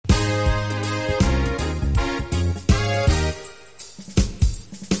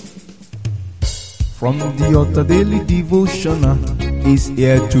From the altar daily devotional is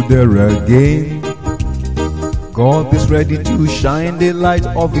here to there again. God is ready to shine the light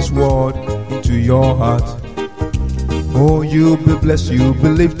of His word into your heart. Oh, you'll be blessed, you'll be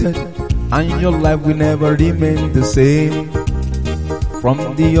lifted, and your life will never remain the same.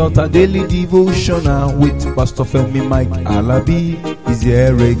 From the altar daily devotional with Pastor Femi Mike Alabi is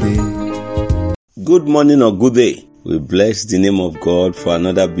here again. Good morning or good day. We bless the name of God for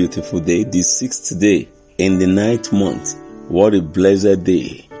another beautiful day, the 6th day in the 9th month. What a blessed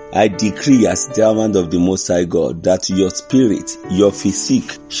day. I decree as servant of the Most High God that your spirit, your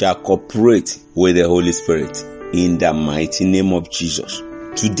physique shall cooperate with the Holy Spirit in the mighty name of Jesus.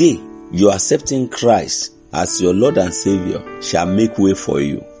 Today, your accepting Christ as your Lord and Savior shall make way for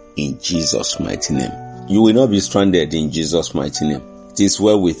you in Jesus' mighty name. You will not be stranded in Jesus' mighty name. It is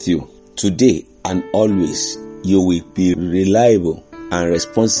well with you. Today and always, you will be reliable and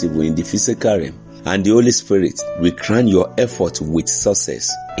responsible in the physical realm, and the Holy Spirit will crown your effort with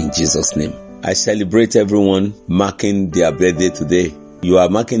success in Jesus' name. I celebrate everyone marking their birthday today. You are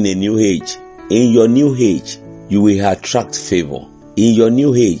marking a new age. In your new age, you will attract favor. In your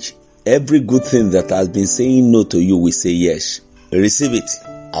new age, every good thing that has been saying no to you will say yes. Receive it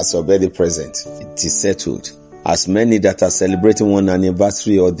as your birthday present. It is settled. As many that are celebrating one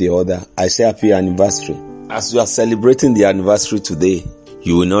anniversary or the other, I say happy anniversary. As you are celebrating the anniversary today,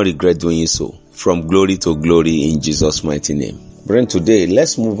 you will not regret doing so. From glory to glory in Jesus' mighty name. Brethren, today,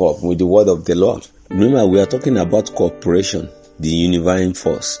 let's move up with the word of the Lord. Remember, we are talking about cooperation, the unifying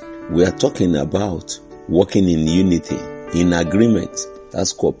force. We are talking about working in unity, in agreement.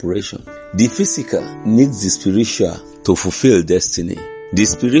 That's cooperation. The physical needs the spiritual to fulfill destiny. The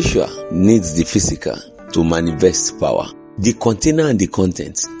spiritual needs the physical to manifest power. The container and the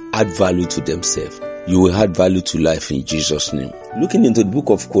content add value to themselves. You will add value to life in Jesus' name. Looking into the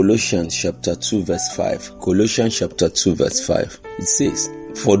book of Colossians chapter 2 verse 5. Colossians chapter 2 verse 5. It says,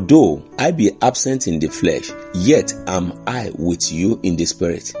 "For though I be absent in the flesh, yet am I with you in the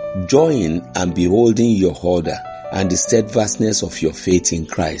spirit, joying and beholding your order and the steadfastness of your faith in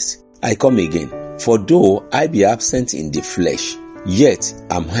Christ." I come again. "For though I be absent in the flesh, yet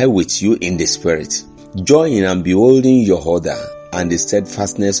am I with you in the spirit, joying and beholding your order and the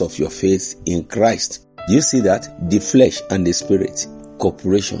steadfastness of your faith in Christ." Do you see that? The flesh and the spirit,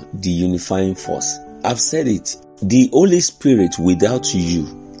 cooperation, the unifying force. I've said it. The Holy Spirit without you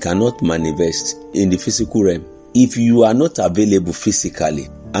cannot manifest in the physical realm. If you are not available physically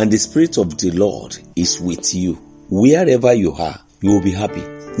and the Spirit of the Lord is with you, wherever you are, you will be happy.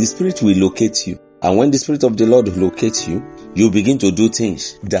 The Spirit will locate you. And when the Spirit of the Lord locates you, you begin to do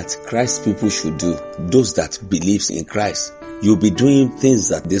things that Christ's people should do. Those that believes in Christ, you'll be doing things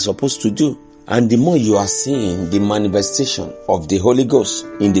that they're supposed to do. And the more you are seeing the manifestation of the Holy Ghost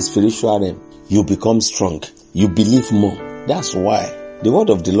in the spiritual realm, you become strong. You believe more. That's why the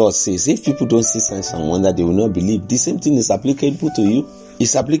word of the Lord says, if people don't see signs and wonder, they will not believe. The same thing is applicable to you.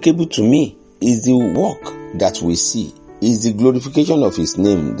 It's applicable to me. It's the work that we see. It's the glorification of His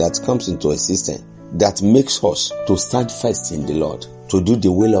name that comes into existence that makes us to stand first in the Lord, to do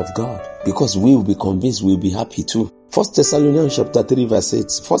the will of God. Because we will be convinced, we'll be happy too. 1 Thessalonians chapter 3 verse 8.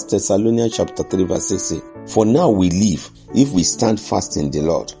 1 Thessalonians chapter 3 verse 8 say, "For now we live if we stand fast in the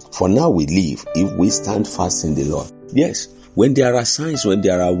Lord." For now we live if we stand fast in the Lord. Yes, when there are signs, when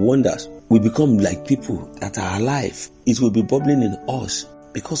there are wonders, we become like people that are alive. It will be bubbling in us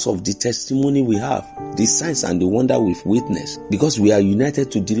because of the testimony we have, the signs and the wonder we've witnessed, because we are united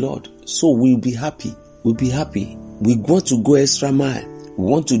to the Lord. So we'll be happy. We'll be happy. We want to go extra mile. We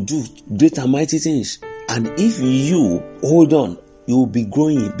want to do great and mighty things. And if you hold on, you will be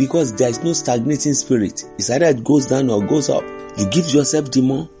growing because there is no stagnating spirit. It's either it goes down or goes up. You give yourself the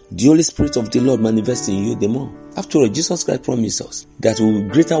more, the Holy Spirit of the Lord manifests in you the more. After all, Jesus Christ promised us that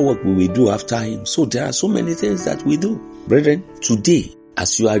greater work we will do after Him. So there are so many things that we do. Brethren, today,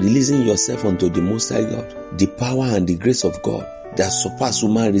 as you are releasing yourself unto the Most High God, the power and the grace of God that surpass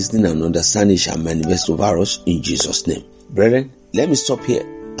human reasoning and understanding shall manifest over us in Jesus' name. Brethren, let me stop here.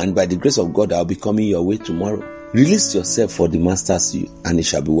 And by the grace of God, I'll be coming your way tomorrow. Release yourself for the Master's use, and it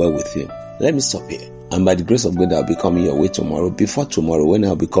shall be well with you. Let me stop here. And by the grace of God, I'll be coming your way tomorrow. Before tomorrow, when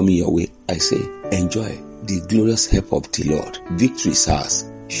I'll be coming your way, I say, enjoy the glorious help of the Lord. Victory is ours.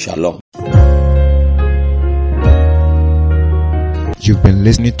 Shalom. You've been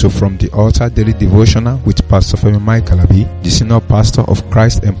listening to From the Altar Daily Devotional with Pastor Femi Mike Alabi, the Senior Pastor of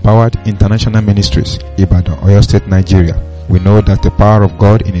Christ Empowered International Ministries, Ibadan, Oyo State, Nigeria. We know that the power of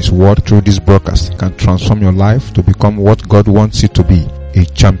God in His Word through this broadcast can transform your life to become what God wants you to be, a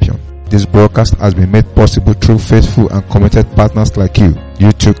champion. This broadcast has been made possible through faithful and committed partners like you.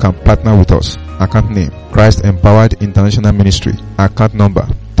 You too can partner with us Account name, Christ Empowered International Ministry. Account number,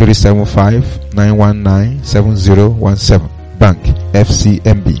 375-919-7017. Bank,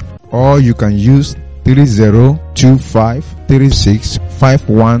 FCMB. Or you can use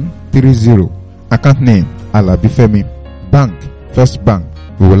 3025365130. Account name, Alabifemi. Bank, First Bank.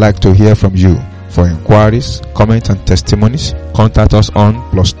 We would like to hear from you. For inquiries, comments and testimonies, contact us on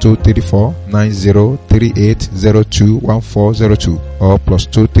 +234 9038021402 or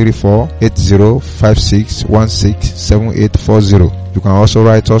 +234 8056167840. You can also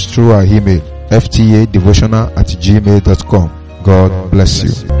write us through our email, ftadevotional@gmail.com. God bless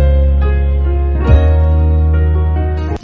you.